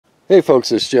Hey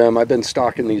folks, it's Jim. I've been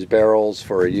stocking these barrels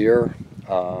for a year.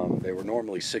 They were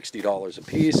normally $60 a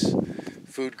piece,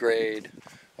 food grade,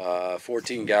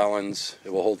 14 gallons.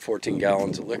 It will hold 14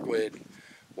 gallons of liquid,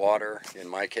 water in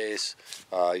my case.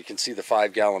 You can see the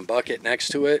 5-gallon bucket next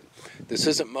to it. This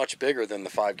isn't much bigger than the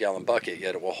 5-gallon bucket,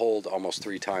 yet it will hold almost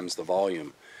 3 times the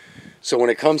volume. So when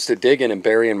it comes to digging and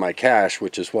burying my cache,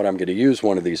 which is what I'm going to use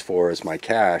one of these for as my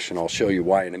cache, and I'll show you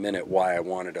why in a minute why I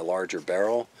wanted a larger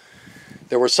barrel.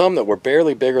 There were some that were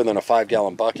barely bigger than a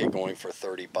 5-gallon bucket going for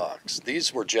 30 bucks.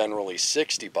 These were generally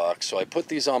 60 bucks, so I put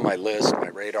these on my list, my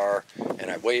radar,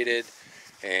 and I waited.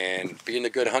 And being the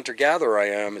good hunter-gatherer I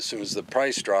am, as soon as the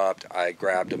price dropped, I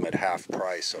grabbed them at half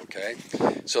price, okay?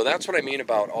 So that's what I mean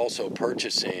about also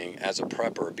purchasing as a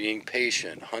prepper, being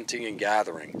patient, hunting and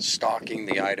gathering, stocking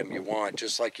the item you want,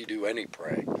 just like you do any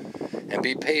prey. And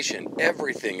be patient.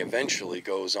 Everything eventually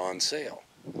goes on sale.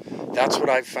 That's what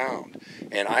I've found.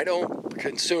 And I don't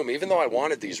consume, even though I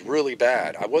wanted these really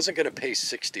bad, I wasn't going to pay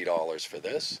 $60 for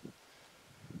this,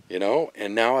 you know,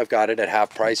 and now I've got it at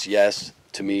half price. Yes,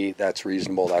 to me, that's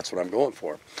reasonable. That's what I'm going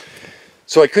for.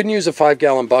 So I couldn't use a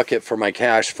 5-gallon bucket for my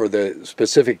cache for the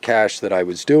specific cache that I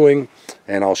was doing,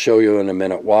 and I'll show you in a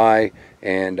minute why.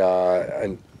 And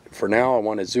for now, I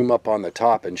want to zoom up on the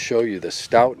top and show you the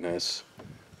stoutness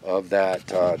of that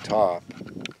top,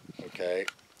 okay?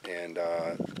 And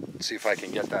see if I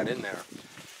can get that in there.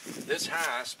 This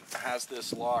hasp has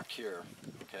this lock here,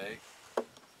 okay?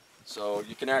 So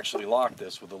you can actually lock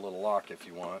this with a little lock if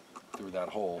you want through that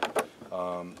hole,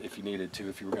 if you needed to,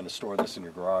 if you were going to store this in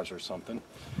your garage or something.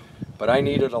 But I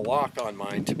needed a lock on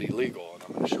mine to be legal, and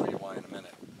I'm going to show you why in a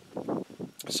minute.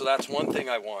 So that's one thing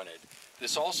I wanted.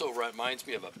 This also reminds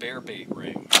me of a bear bait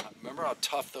ring. Remember how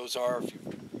tough those are, if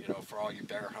you know, for all you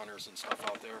bear hunters and stuff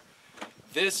out there?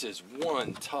 This is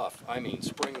one tough, I mean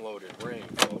spring-loaded ring,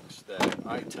 folks, that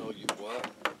I tell you what,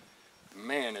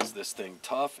 man, is this thing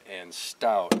tough and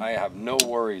stout. I have no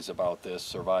worries about this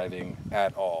surviving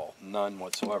at all, none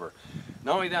whatsoever.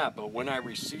 Not only that, but when I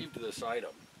received this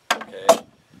item, okay,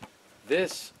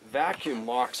 this vacuum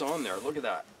locks on there. Look at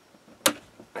that.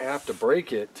 I have to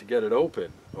break it to get it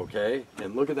open, okay?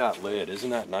 And look at that lid. Isn't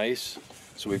that nice?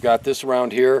 So we've got this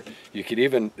around here. You could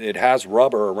even, it has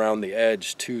rubber around the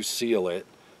edge to seal it.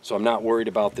 So I'm not worried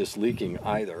about this leaking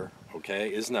either,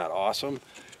 okay? Isn't that awesome?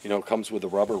 You know, it comes with a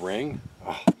rubber ring.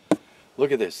 Oh,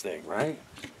 look at this thing, right?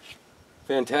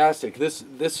 Fantastic. This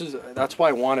is, that's why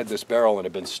I wanted this barrel and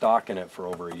have been stocking it for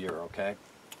over a year, okay?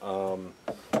 But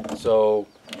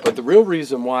the real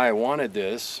reason why I wanted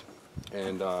this,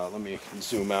 and let me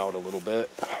zoom out a little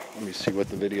bit. Let me see what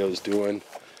the video is doing.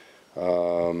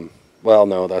 Well,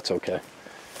 no, that's okay.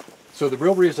 So the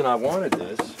real reason I wanted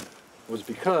this was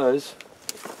because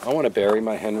I want to bury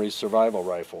my Henry's survival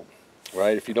rifle,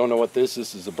 right? If you don't know what this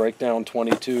is a breakdown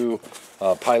 22.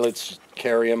 Pilots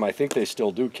carry them. I think they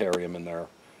still do carry them in their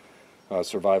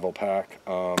survival pack.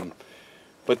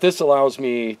 But this allows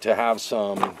me to have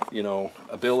some, you know,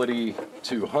 ability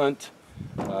to hunt,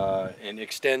 and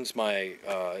extends my,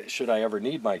 should I ever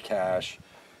need my cache.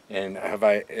 And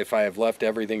if I have left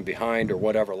everything behind or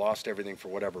whatever, lost everything for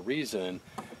whatever reason,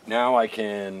 now I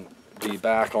can be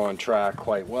back on track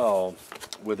quite well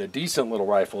with a decent little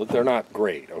rifle. They're not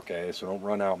great, okay? So don't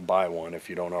run out and buy one if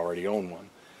you don't already own one.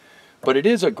 But it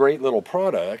is a great little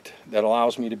product that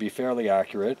allows me to be fairly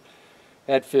accurate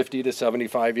at 50 to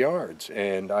 75 yards.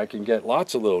 And I can get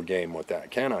lots of little game with that,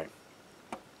 can I?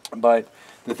 But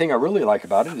the thing I really like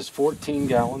about it is 14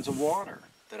 gallons of water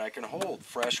that I can hold,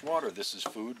 fresh water. This is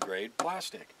food grade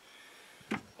plastic.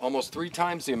 Almost 3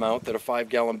 times the amount that a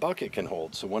 5-gallon bucket can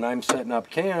hold. So when I'm setting up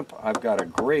camp, I've got a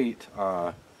great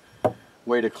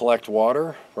way to collect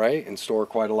water, right, and store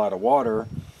quite a lot of water.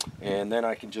 And then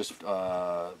I can just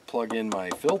plug in my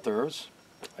filters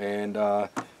and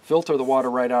filter the water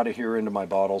right out of here into my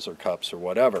bottles or cups or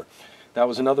whatever. That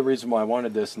was another reason why I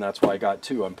wanted this, and that's why I got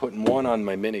 2. I'm putting one on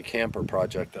my mini camper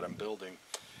project that I'm building,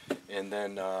 and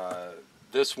then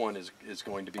this one is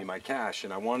going to be my cache.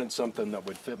 And I wanted something that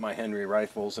would fit my Henry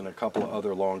rifles and a couple of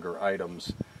other longer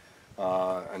items,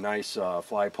 a nice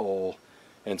fly pole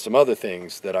and some other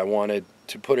things that I wanted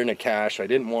to put in a cache. I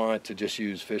didn't want to just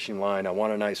use fishing line. I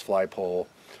want a nice fly pole,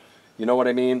 you know what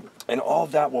I mean? And all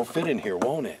of that will fit in here,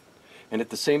 won't it? And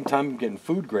at the same time, I'm getting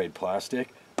food grade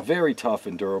plastic, very tough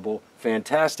and durable,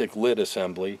 fantastic lid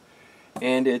assembly,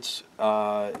 and it's,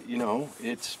 you know,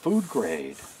 it's food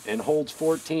grade and holds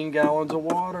 14 gallons of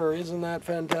water. Isn't that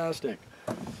fantastic?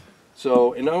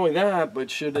 So, and not only that,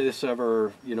 but should this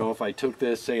ever, you know, if I took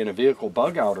this, say, in a vehicle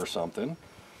bug out or something,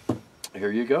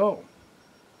 here you go.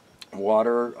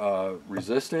 water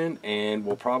resistant, and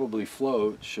will probably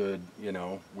float should, you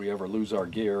know, we ever lose our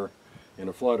gear in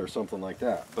a flood or something like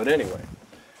that. But anyway,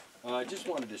 I just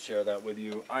wanted to share that with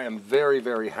you. I am very,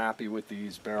 very happy with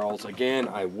these barrels. Again,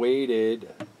 I waited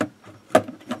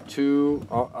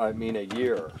a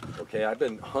year. Okay, I've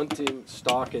been hunting,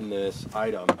 stocking this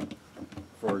item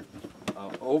for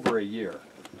over a year.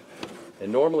 And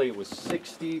normally it was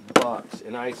 60 bucks.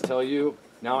 And I tell you,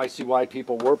 now I see why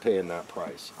people were paying that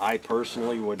price. I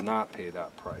personally would not pay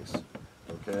that price.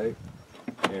 Okay?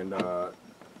 And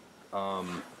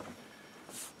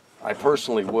I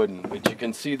personally wouldn't. But you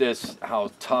can see this,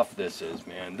 how tough this is,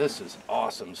 man. This is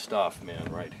awesome stuff,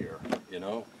 man, right here. You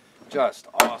know? Just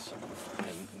awesome.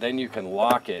 And then you can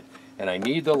lock it. And I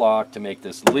need the lock to make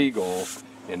this legal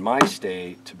in my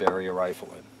state to bury a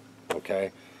rifle in.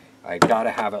 Okay? I gotta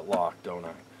have it locked, don't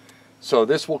I? So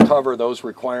this will cover those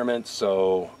requirements,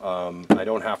 so I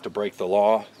don't have to break the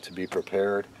law to be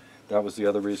prepared. That was the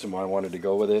other reason why I wanted to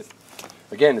go with it.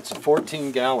 Again, it's a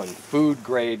 14-gallon food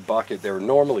grade bucket. They're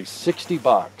normally 60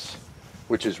 bucks,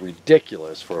 which is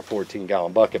ridiculous for a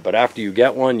 14-gallon bucket, but after you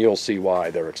get one, you'll see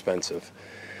why they're expensive.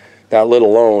 That lid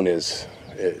alone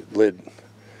lid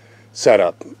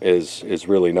setup is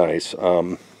really nice.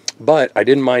 But I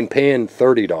didn't mind paying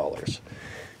 $30.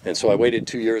 And so I waited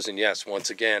 2 years, and yes, once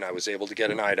again, I was able to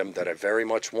get an item that I very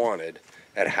much wanted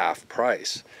at half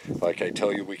price. Like I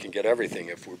tell you, we can get everything.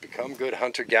 If we become good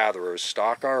hunter-gatherers,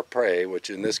 stock our prey,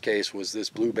 which in this case was this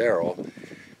blue barrel,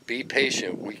 be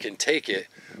patient, we can take it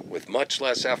with much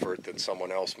less effort than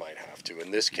someone else might have to. In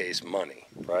this case, money,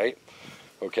 right?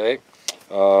 Okay?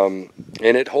 And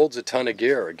it holds a ton of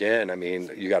gear. Again, I mean,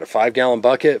 you got a 5-gallon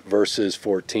bucket versus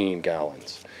 14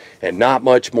 gallons. And not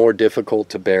much more difficult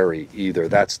to bury either.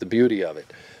 That's the beauty of it.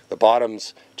 The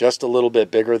bottom's just a little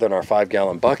bit bigger than our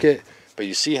 5-gallon bucket, but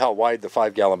you see how wide the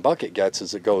 5-gallon bucket gets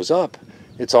as it goes up.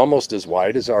 It's almost as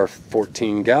wide as our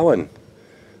 14-gallon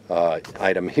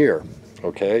item here.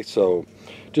 Okay, so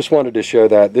just wanted to share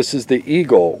that. This is the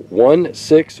Eagle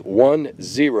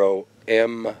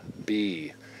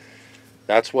 1610MB.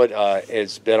 That's what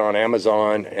it's been on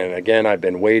Amazon, and again, I've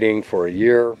been waiting for a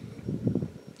year.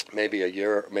 Maybe a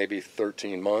year, maybe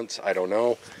 13 months, I don't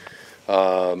know.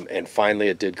 And finally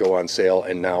it did go on sale,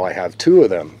 and now I have 2 of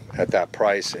them at that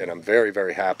price, and I'm very,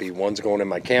 very happy. One's going in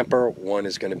my camper, one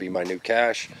is going to be my new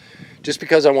cache, just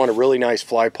because I want a really nice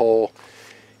fly pole,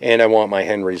 and I want my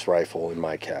Henry's rifle in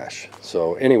my cache.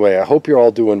 So anyway, I hope you're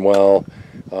all doing well.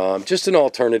 Just an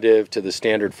alternative to the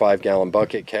standard 5-gallon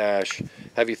bucket cache.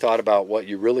 Have you thought about what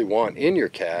you really want in your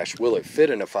cache? Will it fit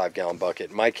in a 5-gallon bucket?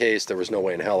 In my case, there was no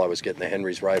way in hell I was getting the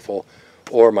Henry's rifle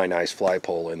or my nice fly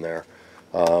pole in there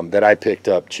that I picked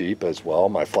up cheap as well.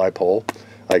 My fly pole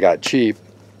I got cheap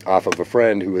off of a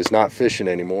friend who is not fishing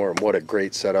anymore, and what a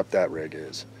great setup that rig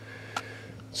is.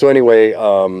 So anyway,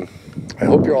 I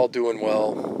hope you're all doing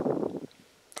well.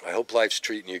 I hope life's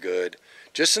treating you good.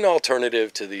 Just an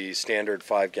alternative to the standard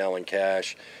 5-gallon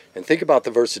cache. And think about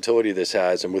the versatility this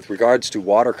has. And with regards to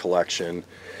water collection,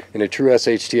 in a true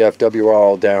SHTF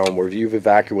WRL down where you've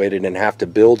evacuated and have to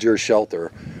build your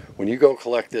shelter, when you go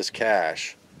collect this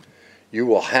cache, you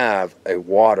will have a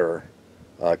water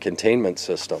containment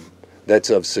system that's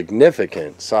of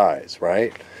significant size,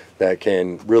 right? That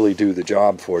can really do the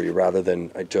job for you rather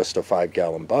than just a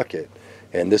 5-gallon bucket.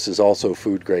 And this is also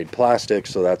food grade plastic,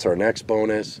 so that's our next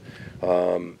bonus.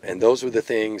 And those were the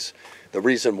things, the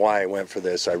reason why I went for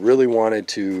this. I really wanted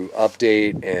to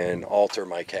update and alter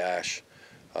my cache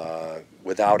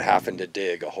without having to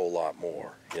dig a whole lot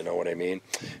more, you know what I mean?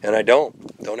 And I don't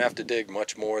have to dig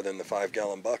much more than the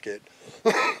 5-gallon bucket.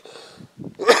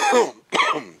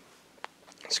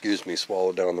 Excuse me,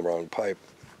 swallowed down the wrong pipe.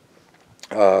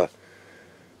 To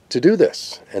do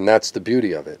this, and that's the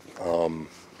beauty of it.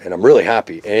 And I'm really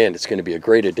happy, and it's going to be a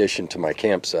great addition to my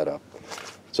camp setup.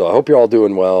 So I hope you're all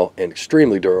doing well, and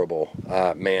extremely durable.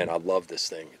 Man, I love this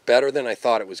thing. Better than I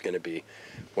thought it was going to be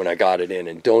when I got it in.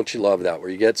 And don't you love that, where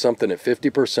you get something at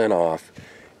 50% off,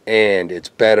 and it's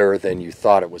better than you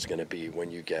thought it was going to be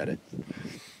when you get it.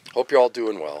 Hope you're all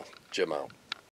doing well. Jim out.